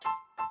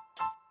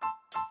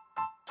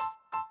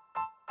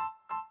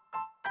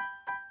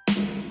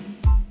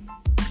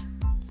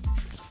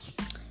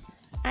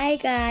Hi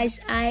guys.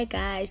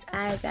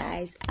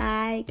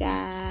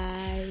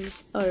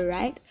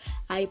 Alright,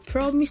 I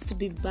promise to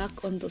be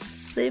back on the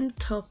same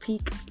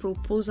topic,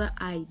 proposal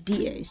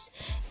ideas.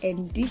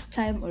 And this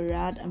time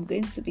around, I'm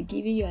going to be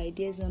giving you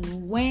ideas on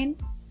when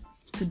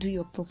to do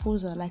your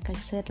proposal. Like I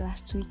said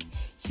last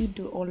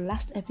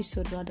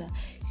episode,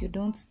 you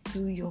don't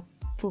do your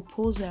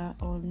proposal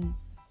on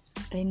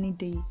any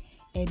day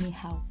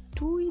anyhow.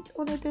 Do it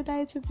on a day that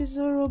it will be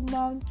so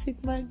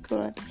romantic, my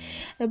god.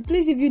 And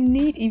please, if you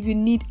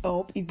need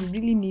help, if you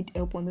really need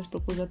help on this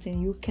proposal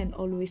thing, you can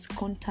always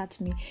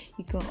contact me.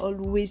 You can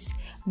always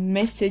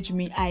message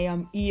me. I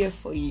am here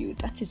for you.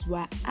 That is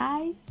why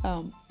I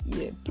am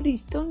here.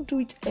 Please don't do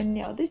it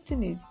anyhow. This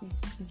thing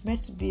is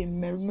meant to be a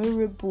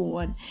memorable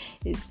one,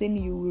 a thing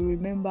you will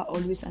remember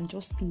always, and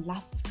just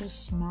laugh,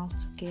 just smile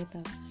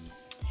together.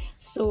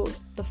 So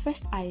the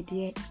first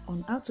idea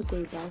on how to go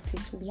about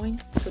it, when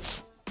to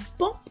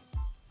bump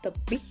the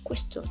big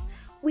question: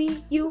 will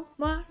you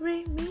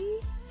marry me?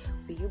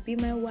 Will you be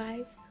my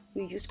wife?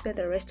 Will you spend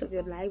the rest of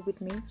your life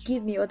with me?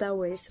 Give me other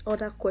ways,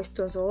 other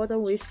questions, or other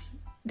ways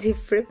they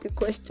frame the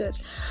question.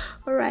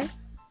 Alright.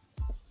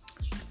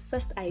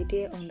 First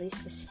idea on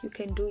this is you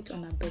can do it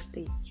on her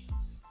birthday.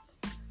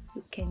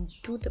 You can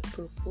do the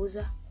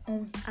proposal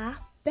on her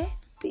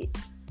birthday.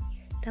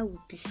 That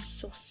would be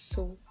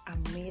so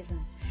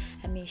amazing.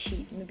 I mean,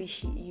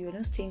 you're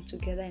not staying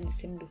together in the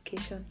same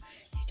location.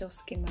 She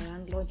just came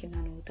around lodging in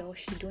an hotel.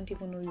 She don't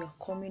even know you're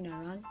coming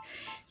around.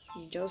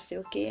 You just say,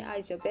 okay, how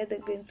is your birthday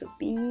going to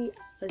be?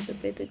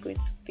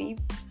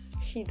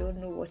 She don't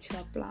know what you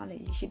are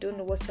planning. She don't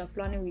know what you are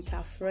planning with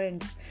her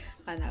friends.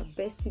 And her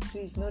bestie too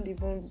is not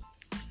even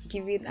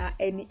giving her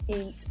any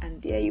hints.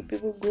 And there you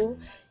people go.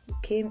 You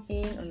came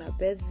in on her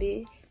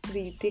birthday.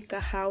 Maybe you take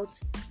her out.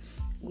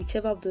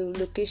 Whichever of the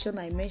location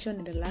I mentioned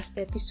in the last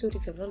episode.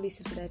 If you have not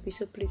listened to the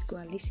episode, please go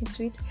and listen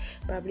to it.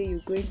 Probably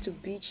you're going to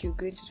beach, you're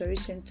going to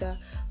tourist center,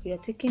 you're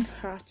taking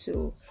her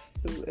to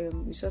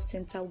resort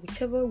center.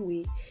 Whichever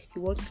way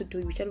you want to do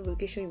it, whichever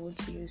location you want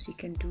to use, you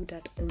can do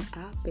that on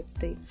her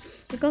birthday.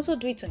 You can also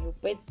do it on your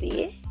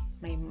birthday.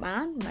 My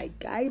man, my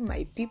guy,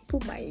 my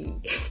people,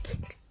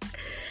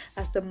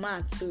 as the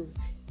man too.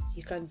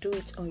 You can do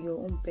it on your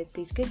own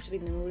birthday. It's going to be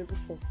memorable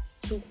for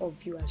two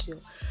of you as well.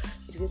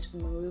 It's going to be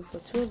memorable for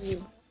two of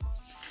you.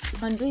 You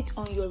can do it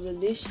on your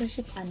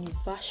relationship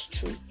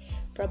anniversary.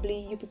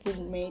 Probably you people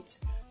met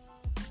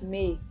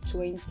May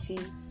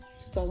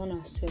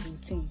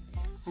 2017,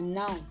 and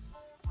now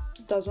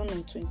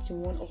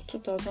 2021 or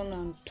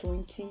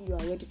 2020 you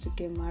are ready to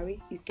get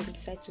married. You can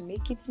decide to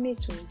make it May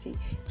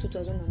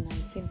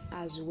 2019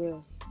 as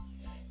well.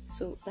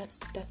 So that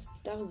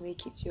will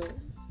make it, your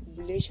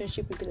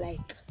relationship will be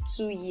like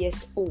 2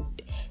 years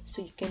old.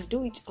 So you can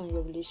do it on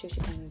your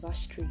relationship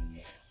anniversary,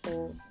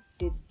 or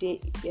the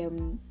day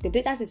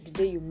that is the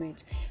day you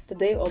met, the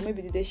day, or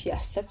maybe the day she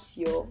accepts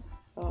your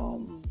how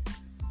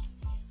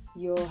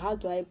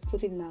do I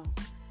put it now,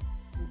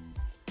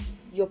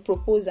 your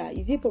proposal.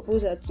 Is it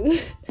proposal too?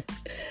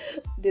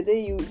 The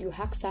day you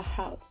ask her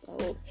out,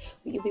 oh,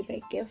 will you be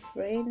my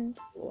girlfriend?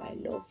 Oh, I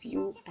love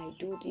you, I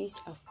do this,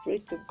 I've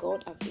prayed to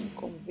God, I've been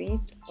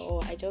convinced,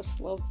 or I just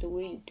love the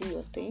way you do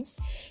your things.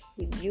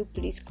 Will you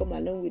please come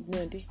along with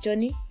me on this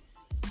journey?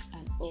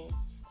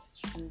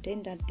 And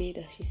then that day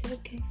that she said,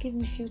 okay, give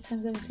me a few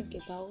times, let me think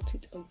about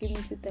it, or give me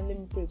a few times, let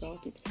me pray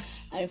about it.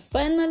 And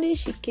finally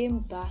she came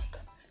back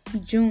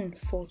June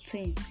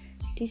 14.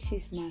 This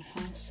is my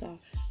answer.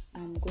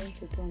 I'm going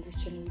to go on this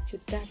journey with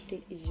you. That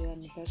day is your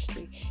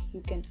anniversary.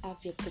 You can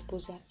have your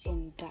proposal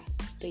on that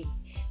day.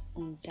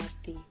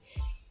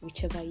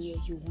 Whichever year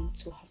you want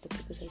to have the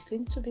proposal. It's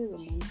going to be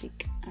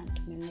romantic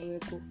and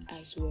memorable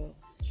as well.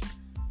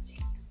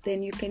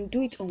 Then you can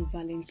do it on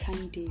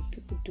Valentine's Day.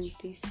 People do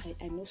this.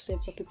 I know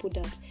several people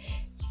that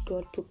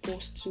God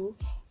proposed to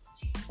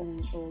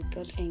or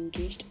got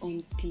engaged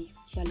on the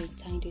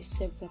Valentine's Day.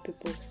 Several.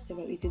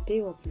 It's a day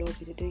of love.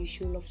 It's a day you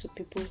show love to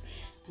people,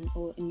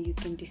 and you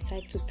can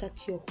decide to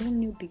start your whole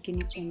new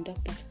beginning on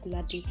that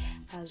particular day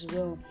as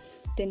well.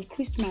 Then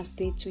Christmas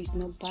Day too is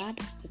not bad.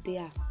 The day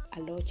our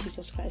Lord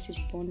Jesus Christ is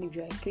born. If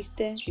you are a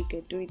Christian, you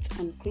can do it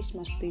on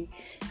Christmas Day.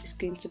 It's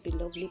going to be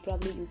lovely.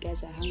 Probably you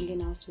guys are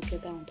hanging out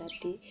together on that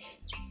day,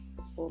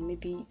 or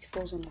maybe it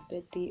falls on a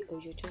birthday,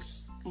 or you're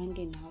just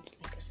hanging out.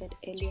 Like I said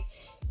earlier,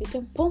 you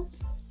can pump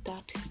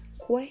that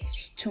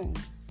question.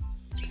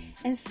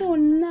 And so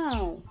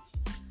now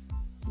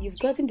you've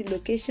gotten the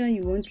location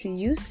you want to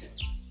use,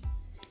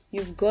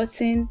 you've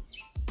gotten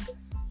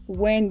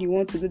when you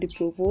want to do the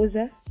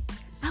proposal.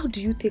 How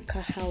do you take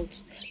her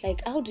out?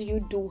 Like, how do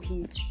you do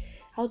it?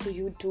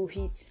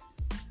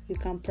 You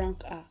can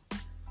prank her.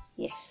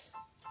 Yes.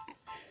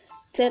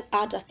 Tell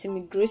her that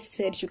Timmy Grace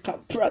said you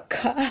can prank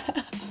her.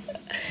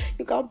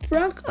 You can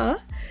prank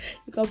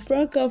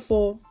her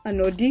for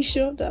an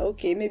audition that,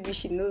 okay, maybe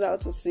she knows how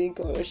to sing,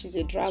 or she's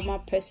a drama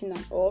person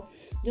and all.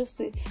 Just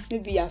say,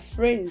 maybe your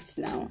friends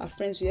now. Our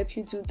friends will help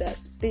you do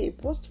that. Babe,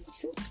 what's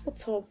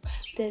up?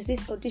 there's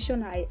this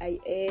audition I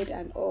heard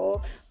and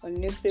all on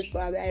newspaper.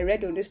 I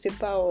read on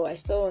newspaper or I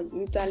saw on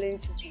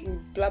internet,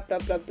 blah blah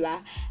blah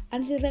blah.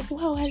 And she's like,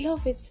 wow, I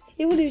love it.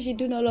 Even if she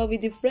do not love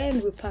it, the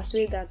friend will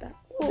persuade her that,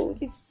 oh,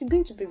 it's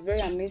going to be very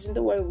amazing.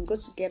 Don't worry, we'll go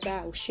together.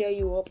 I'll share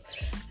you up.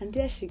 And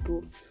there she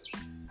go.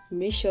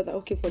 Make sure that,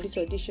 okay, for this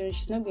audition,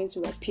 she's not going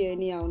to appear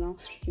anyhow now.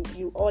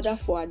 You order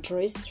for her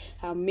dress,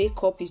 her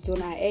makeup is done,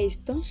 her hair is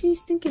done.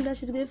 She's thinking that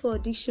she's going for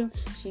audition.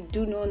 She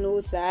do not know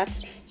that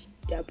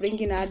they are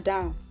bringing her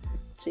down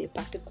to a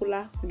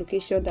particular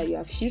location that you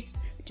have chosen,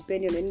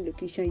 depending on any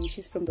location you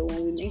choose from the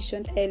one we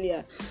mentioned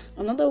earlier.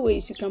 Another way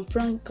is you can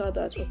prank her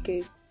that,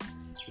 okay,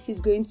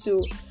 she's going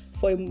to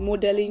for a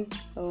modeling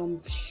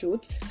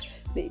shoot.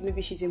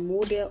 Maybe she's a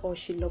model or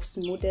she loves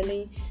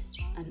modeling,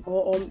 and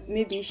or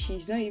maybe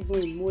she's not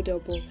even a model,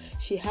 but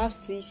she has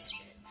this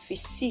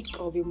physique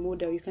of a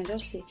model. You can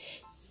just say,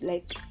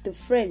 like the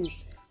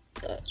friends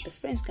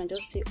can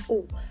just say,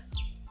 oh,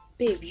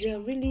 babe, you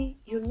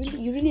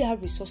really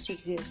have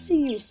resources here.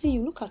 See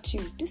you, look at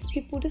you. These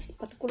people, this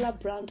particular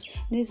brand,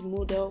 this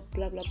model,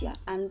 blah blah blah,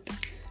 and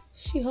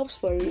she hopes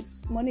for it.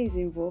 Money is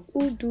involved.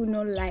 Who do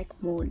not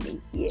like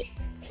money? Yeah.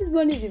 Since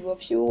money is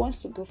involved, she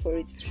wants to go for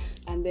it.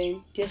 And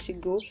then there she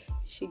go.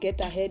 She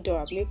get her hair done,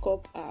 her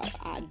makeup,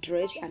 her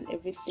dress, and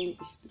everything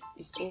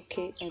is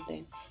okay. And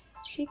then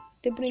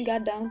they bring her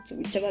down to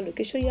whichever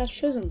location you have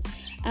chosen.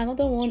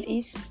 Another one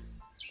is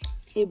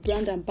a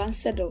brand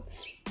ambassador.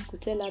 You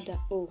could tell her that,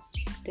 oh,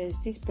 there's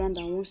this brand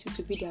that wants you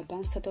to be the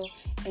ambassador,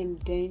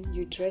 and then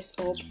you dress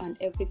up and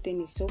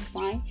everything is so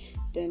fine.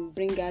 Then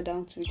bring her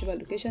down to whichever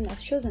location I've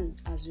chosen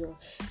as well.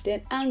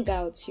 Then hang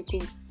out.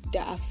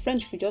 Her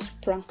friend could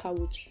just prank her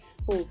with,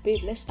 oh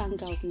babe, let's hang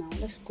out now.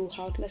 Let's go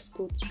out. Let's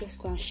go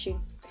and share.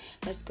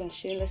 Let's go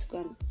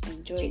and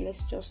enjoy.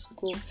 Let's just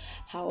go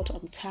out.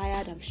 I'm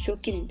tired. I'm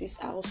choking in this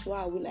house.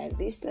 Why are we like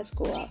this? Let's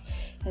go out.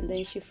 And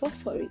then she fought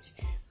for it.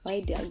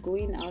 While they are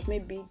going out,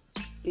 maybe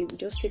they will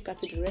just take her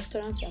to the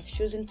restaurant you have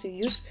chosen to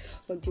use,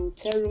 or the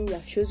hotel room you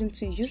have chosen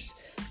to use,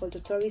 or the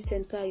tourist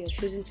center you have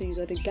chosen to use,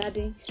 or the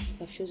garden you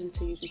have chosen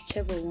to use,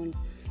 whichever one.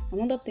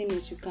 Another thing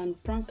is you can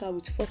prank her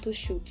with photo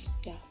shoot.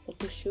 Yeah,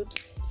 photo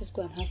shoot. Let's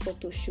go and have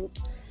photo shoot.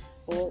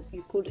 Or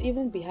you could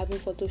even be having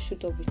photo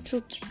shoot of a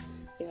truth.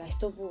 I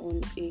stumbled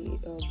on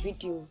a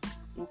video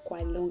not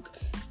quite long.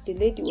 The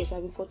lady was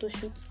having photo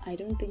shoots. I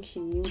don't think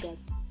she knew that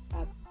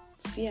her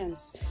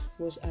fiance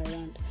was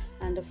around,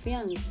 and the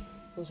fiance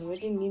was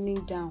already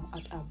kneeling down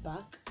at her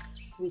back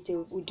with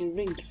the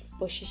ring,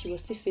 but she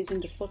was still facing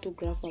the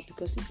photographer,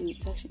 because it's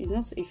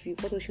not, if you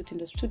photo shoot in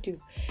the studio,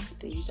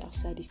 they use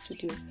outside the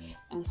studio.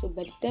 And so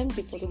by the time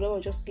the photographer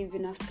was just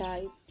giving her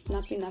style,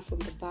 snapping her from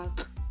the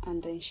back,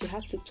 and then she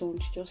had to turn,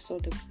 she just saw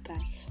the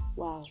guy.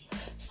 Wow.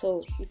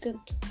 So you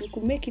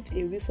could make it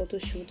a real photo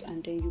shoot,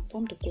 and then you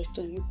pump the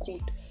question. You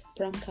could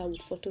prank her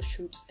with photo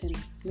shoots and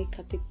make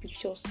her take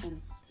pictures,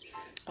 and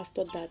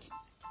after that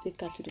take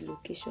her to the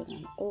location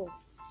and all.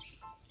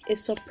 A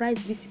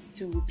surprise visit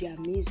too would be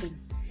amazing.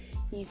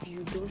 If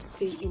you don't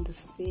stay in the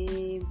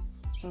same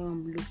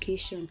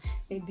location,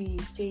 maybe you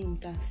stay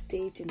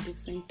interstate in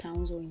different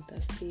towns or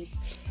interstate,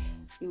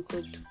 you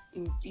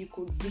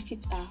could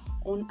visit her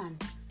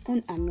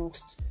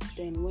unannounced.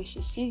 Then when she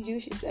sees you,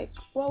 she's like,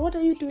 well, what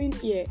are you doing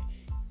here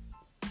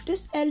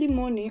this early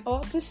morning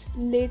or this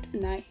late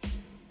night?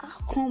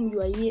 How come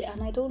you are here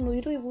and I don't know?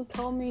 You don't even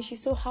tell me.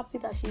 She's so happy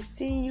that she's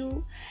seeing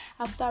you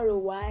after a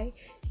while,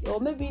 or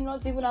maybe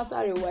not even after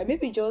a while,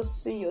 maybe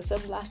just seeing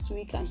yourself last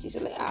week, and she's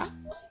like,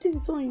 this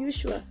is so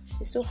unusual.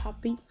 She's so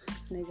happy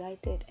and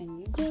excited, and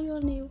you go your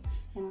nail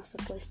and ask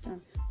the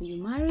question, will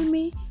you marry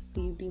me?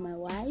 Will you be my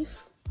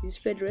wife? Will you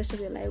spend the rest of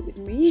your life with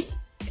me?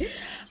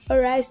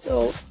 Alright,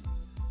 so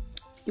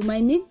you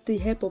might need the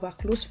help of our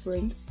close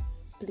friends.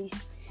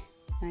 Please,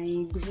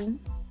 my groom.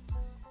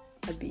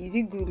 Is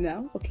it groom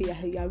now? Okay,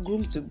 you are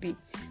groomed to be.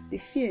 The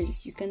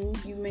fiance,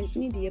 you might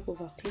need the help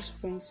of our close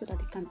friends so that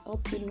they can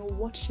help you know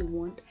what she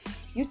wants.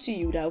 You two,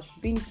 you would have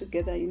been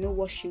together, you know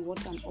what she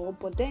wants and all,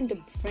 but then the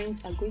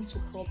friends are going to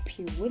help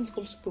you. When it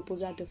comes to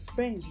proposal, the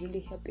friends really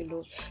help a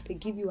lot. They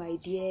give you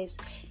ideas.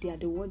 They are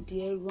the one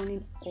there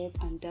running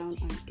up and down,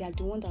 and they are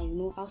the one that will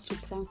know how to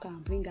prank her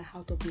and bring her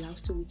out of the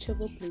house to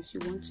whichever place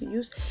you want to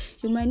use.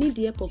 You might need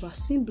the help of her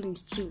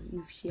siblings too.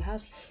 If she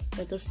has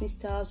other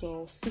sisters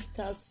or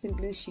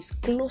siblings she's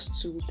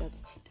close to, that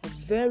they're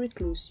very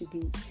close,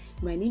 you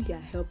might need their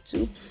help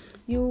too.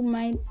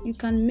 You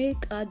can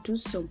make her do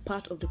some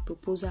part of the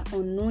proposal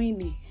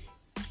unknowingly.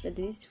 That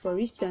is, for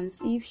instance,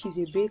 if she's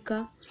a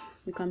baker,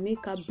 you can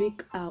make her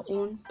bake her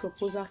own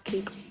proposal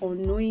cake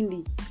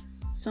unknowingly.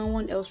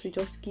 Someone else will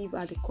just give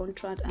her the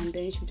contract, and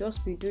then she'll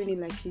just be doing it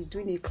like she's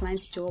doing a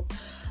client's job.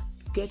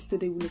 Gets to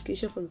the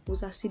location for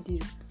proposal, see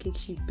the cake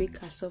she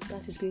baked herself.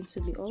 That is going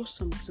to be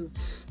awesome too.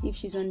 If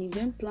she's an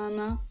event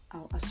planner,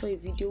 I saw a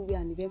video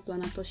where an event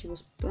planner thought she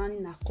was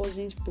planning her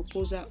cousin's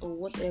proposal or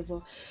whatever,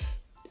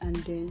 and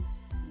then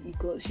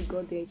she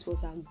got there, it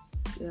was her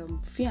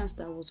fiance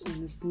that was on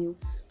his knee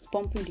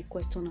pumping the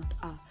question at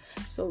her.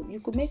 So you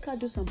could make her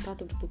do some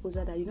part of the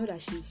proposal that you know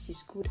that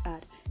she's good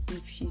at.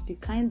 If she's the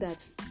kind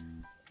that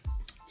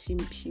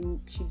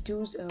she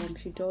does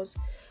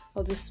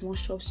all the small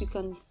shops. You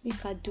can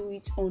make her do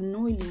it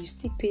unknowingly. You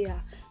still pay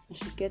her, and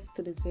she gets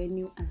to the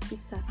venue and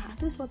sister,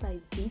 this is what I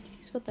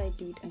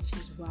did, and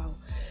she's wow.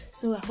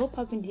 So I hope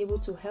I've been able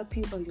to help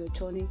you on your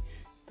journey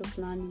to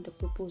planning the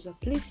proposal.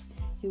 Please,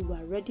 you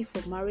are ready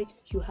for marriage,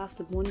 you have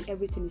the money,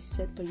 everything is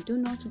set, but you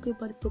don't know how to go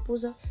about the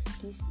proposal.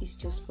 This is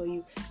just for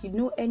you. You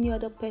know any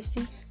other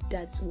person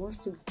that wants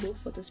to go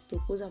for this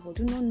proposal but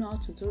do not know how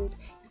to do it,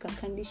 you can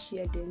kindly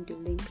share them the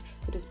link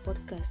to this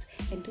podcast.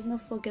 And do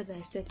not forget that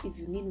I said if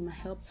you need my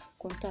help,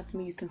 contact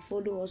me. You can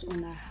follow us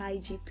on our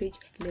IG page,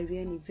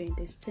 Lerian Event,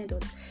 and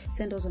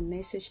send us a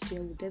message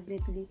there. We'll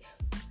definitely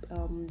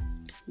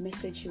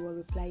message you or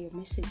reply your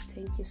message.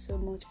 Thank you so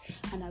much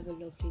and have a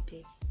lovely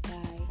day.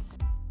 Bye.